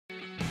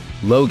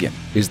Logan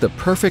is the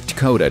perfect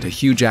coda to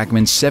Hugh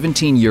Jackman's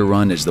 17-year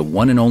run as the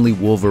one and only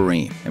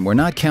Wolverine, and we're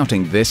not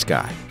counting this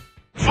guy.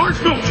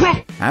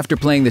 After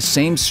playing the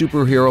same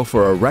superhero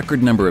for a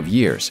record number of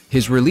years,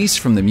 his release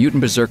from the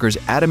Mutant Berserker's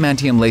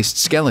adamantium-laced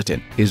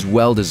skeleton is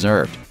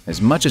well-deserved,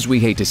 as much as we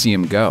hate to see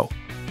him go.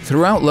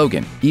 Throughout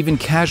Logan, even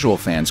casual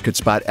fans could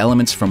spot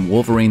elements from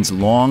Wolverine's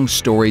long,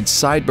 storied,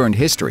 sideburn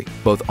history,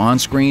 both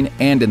on-screen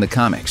and in the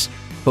comics.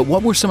 But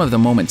what were some of the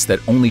moments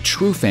that only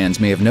true fans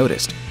may have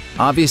noticed?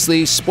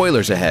 Obviously,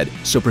 spoilers ahead,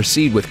 so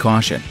proceed with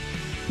caution.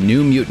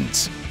 New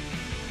Mutants.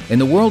 In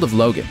the world of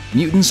Logan,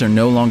 mutants are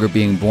no longer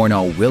being born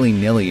all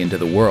willy-nilly into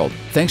the world,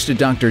 thanks to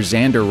Dr.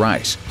 Xander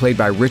Rice, played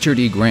by Richard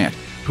E. Grant,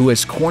 who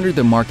has cornered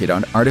the market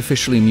on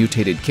artificially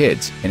mutated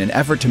kids in an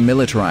effort to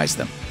militarize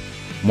them.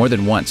 More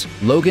than once,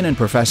 Logan and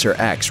Professor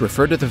X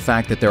refer to the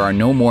fact that there are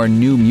no more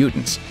new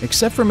mutants,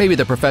 except for maybe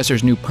the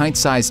Professor's new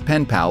pint-sized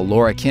pen pal,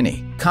 Laura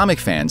Kinney. Comic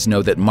fans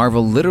know that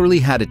Marvel literally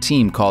had a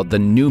team called the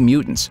New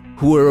Mutants,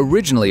 who were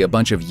originally a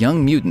bunch of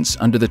young mutants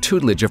under the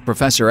tutelage of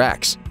Professor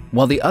X.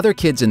 While the other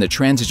kids in the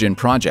Transigen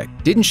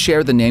Project didn't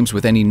share the names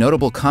with any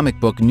notable comic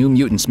book New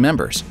Mutants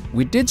members,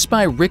 we did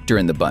spy Richter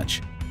in the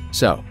bunch.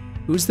 So,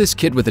 who's this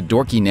kid with a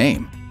dorky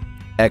name?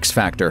 X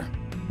Factor.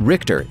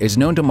 Richter is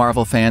known to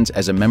Marvel fans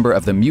as a member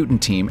of the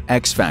mutant team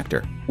X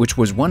Factor, which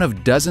was one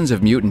of dozens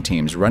of mutant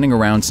teams running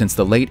around since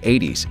the late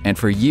 80s and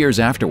for years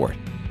afterward.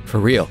 For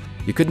real,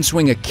 you couldn't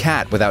swing a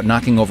cat without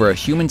knocking over a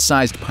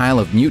human-sized pile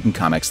of mutant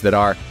comics that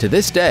are, to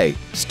this day,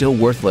 still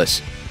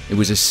worthless. It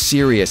was a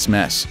serious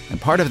mess,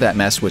 and part of that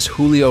mess was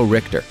Julio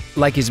Richter.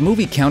 Like his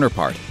movie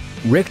counterpart,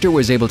 Richter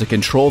was able to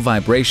control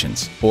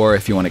vibrations, or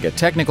if you want to get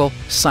technical,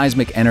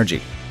 seismic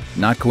energy.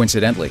 Not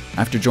coincidentally,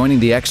 after joining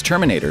the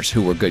X-Terminators,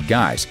 who were good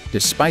guys,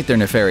 despite their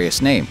nefarious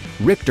name,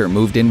 Richter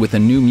moved in with the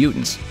New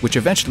Mutants, which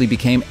eventually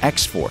became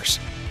X-Force.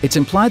 It's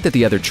implied that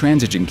the other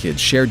Transigen kids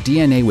shared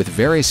DNA with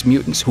various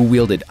mutants who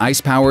wielded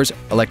ice powers,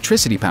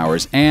 electricity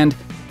powers, and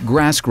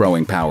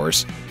grass-growing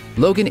powers.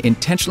 Logan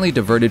intentionally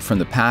diverted from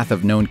the path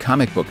of known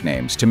comic book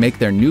names to make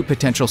their new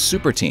potential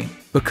super team.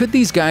 But could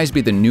these guys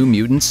be the New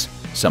Mutants?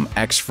 Some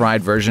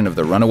X-fried version of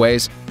the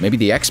Runaways? Maybe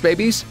the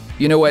X-Babies?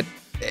 You know what?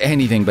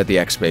 Anything but the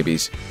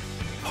X-Babies.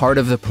 Part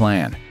of the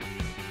plan.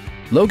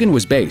 Logan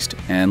was based,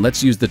 and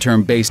let's use the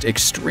term based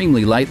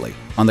extremely lightly,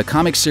 on the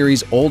comic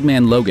series Old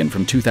Man Logan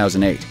from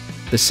 2008.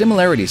 The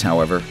similarities,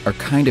 however, are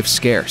kind of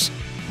scarce.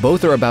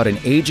 Both are about an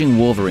aging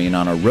Wolverine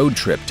on a road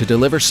trip to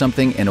deliver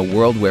something in a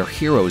world where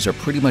heroes are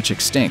pretty much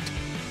extinct.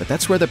 But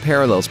that's where the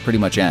parallels pretty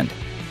much end.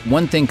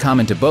 One thing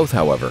common to both,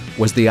 however,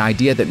 was the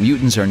idea that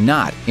mutants are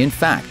not, in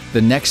fact,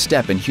 the next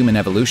step in human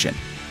evolution.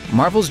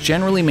 Marvel's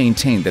generally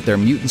maintained that their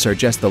mutants are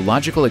just the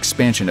logical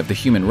expansion of the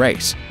human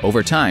race.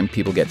 Over time,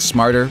 people get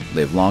smarter,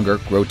 live longer,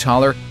 grow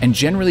taller, and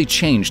generally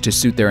change to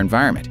suit their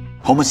environment.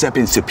 Homo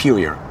sapiens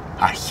superior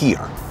are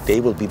here. They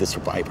will be the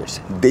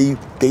survivors. They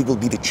will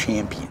be the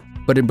champion.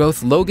 But in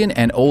both Logan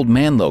and Old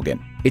Man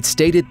Logan, it's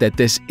stated that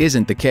this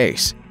isn't the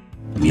case.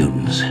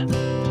 Mutants.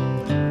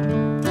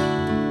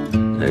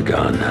 They're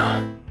gone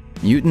now.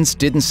 Mutants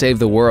didn't save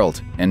the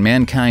world, and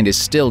mankind is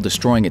still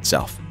destroying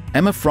itself.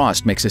 Emma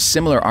Frost makes a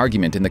similar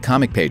argument in the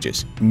comic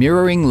pages,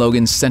 mirroring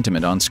Logan's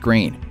sentiment on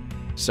screen.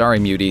 Sorry,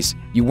 muties,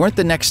 you weren't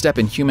the next step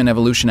in human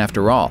evolution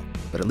after all,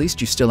 but at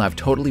least you still have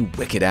totally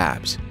wicked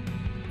abs.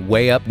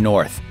 Way up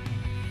north.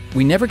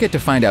 We never get to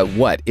find out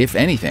what, if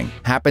anything,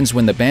 happens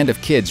when the band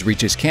of kids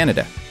reaches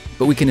Canada,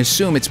 but we can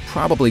assume it's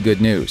probably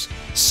good news.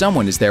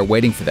 Someone is there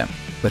waiting for them.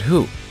 But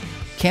who?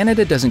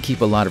 Canada doesn't keep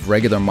a lot of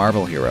regular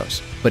Marvel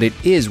heroes, but it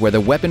is where the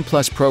Weapon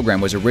Plus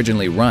program was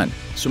originally run,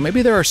 so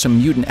maybe there are some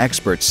mutant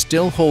experts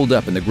still holed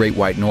up in the Great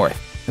White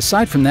North.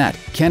 Aside from that,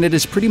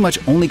 Canada's pretty much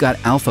only got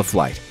Alpha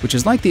Flight, which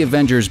is like the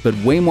Avengers but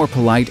way more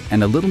polite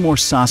and a little more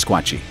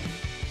Sasquatchy.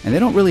 And they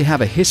don't really have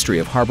a history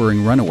of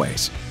harboring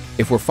runaways.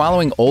 If we're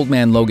following Old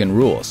Man Logan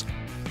rules,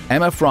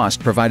 Emma Frost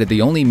provided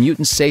the only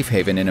mutant safe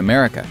haven in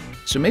America,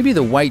 so maybe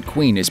the White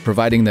Queen is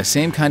providing the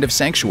same kind of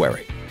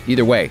sanctuary.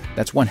 Either way,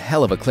 that's one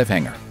hell of a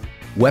cliffhanger.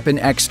 Weapon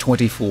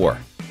X-24.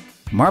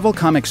 Marvel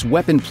Comics'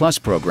 Weapon Plus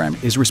program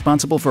is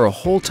responsible for a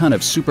whole ton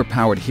of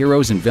superpowered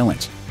heroes and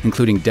villains,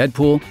 including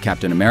Deadpool,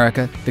 Captain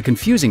America, the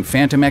confusing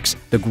Phantom X,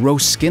 the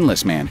gross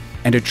Skinless Man,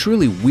 and a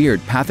truly weird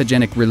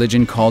pathogenic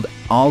religion called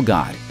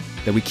All-God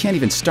that we can't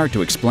even start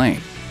to explain.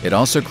 It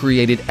also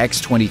created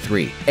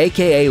X-23,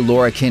 aka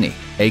Laura Kinney,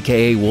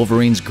 aka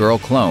Wolverine's girl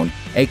clone,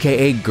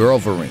 aka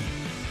Girlverine.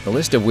 The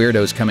list of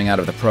weirdos coming out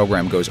of the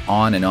program goes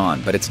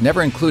on, but it's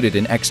never included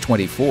in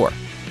X-24.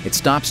 It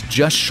stops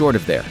just short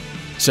of there.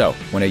 So,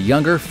 when a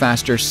younger,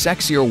 faster,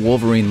 sexier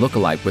Wolverine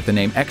lookalike with the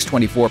name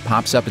X-24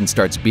 pops up and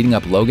starts beating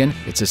up Logan,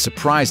 it's a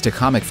surprise to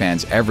comic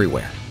fans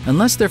everywhere.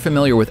 Unless they're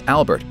familiar with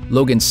Albert,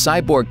 Logan's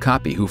cyborg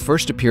copy who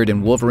first appeared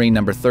in Wolverine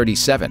number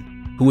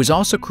 37, who was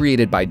also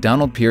created by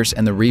Donald Pierce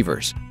and the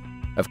Reavers.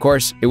 Of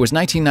course, it was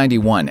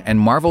 1991 and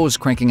Marvel was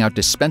cranking out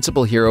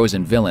dispensable heroes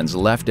and villains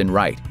left and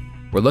right.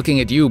 We're looking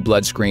at you,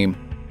 Bloodscream,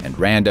 and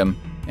Random,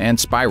 and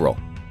Spiral.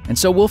 And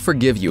so we'll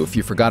forgive you if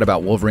you forgot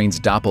about Wolverine's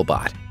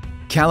Doppelbot.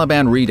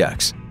 Caliban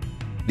Redux.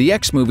 The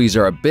X movies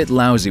are a bit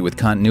lousy with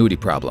continuity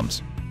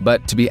problems.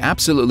 But to be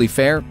absolutely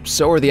fair,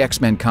 so are the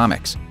X-Men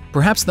comics.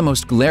 Perhaps the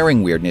most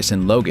glaring weirdness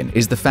in Logan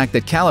is the fact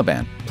that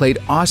Caliban, played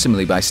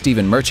awesomely by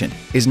Stephen Merchant,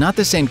 is not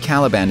the same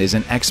Caliban as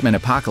in X-Men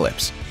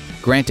Apocalypse.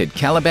 Granted,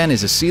 Caliban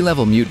is a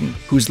sea-level mutant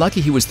who's lucky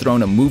he was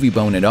thrown a movie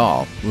bone at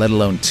all, let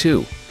alone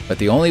 2. But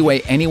the only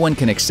way anyone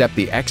can accept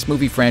the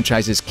X-movie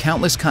franchise's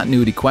countless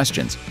continuity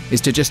questions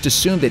is to just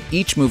assume that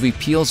each movie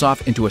peels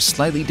off into a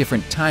slightly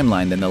different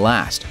timeline than the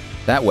last.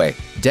 That way,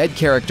 dead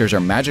characters are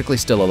magically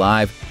still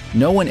alive,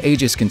 no one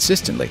ages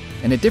consistently,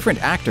 and a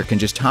different actor can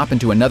just hop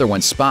into another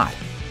one's spot.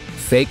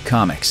 Fake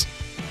comics.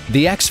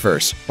 The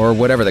X-verse, or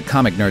whatever the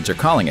comic nerds are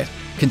calling it,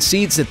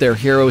 concedes that their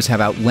heroes have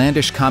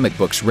outlandish comic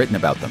books written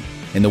about them.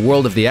 In the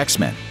world of the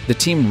X-Men, the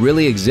team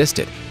really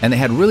existed, and they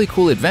had really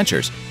cool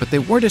adventures, but they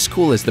weren't as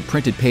cool as the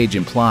printed page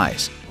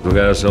implies. We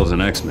got ourselves an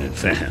X-Men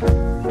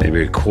fan.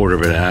 Maybe a quarter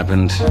of it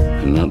happened,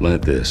 and not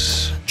like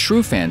this.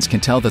 True fans can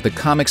tell that the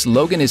comics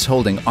Logan is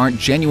holding aren't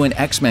genuine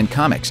X-Men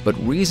comics, but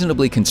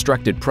reasonably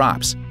constructed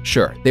props.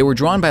 Sure, they were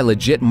drawn by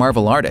legit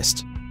Marvel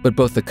artists, but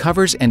both the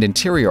covers and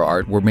interior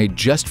art were made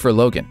just for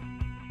Logan.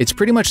 It's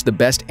pretty much the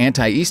best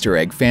anti-Easter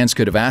egg fans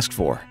could have asked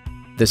for.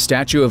 The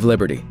Statue of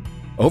Liberty.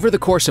 Over the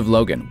course of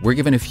Logan, we're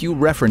given a few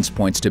reference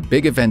points to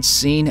big events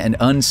seen and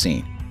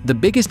unseen. The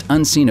biggest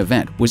unseen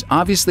event was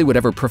obviously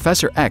whatever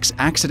Professor X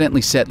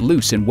accidentally set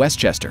loose in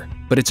Westchester,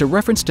 but it's a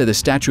reference to the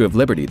Statue of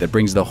Liberty that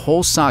brings the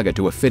whole saga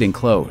to a fitting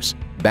close.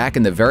 Back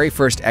in the very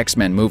first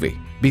X-Men movie,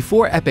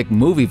 before epic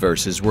movie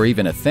verses were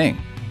even a thing,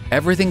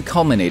 everything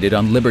culminated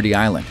on Liberty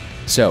Island.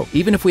 So,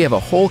 even if we have a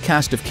whole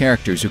cast of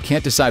characters who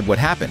can't decide what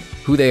happened,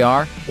 who they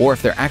are, or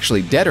if they're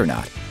actually dead or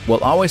not,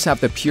 we'll always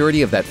have the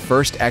purity of that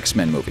first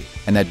X-Men movie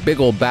and that big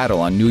old battle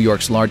on New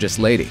York's largest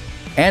lady.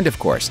 And of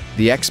course,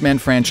 the X-Men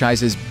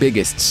franchise's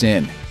biggest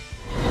sin.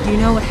 Do you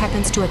know what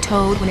happens to a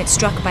toad when it's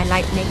struck by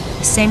lightning?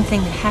 The same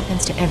thing that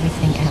happens to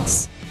everything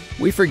else.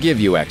 We forgive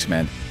you,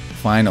 X-Men.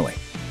 Finally.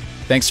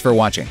 Thanks for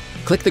watching.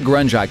 Click the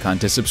grunge icon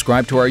to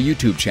subscribe to our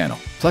YouTube channel.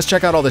 Plus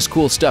check out all this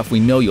cool stuff we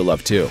know you'll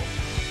love too.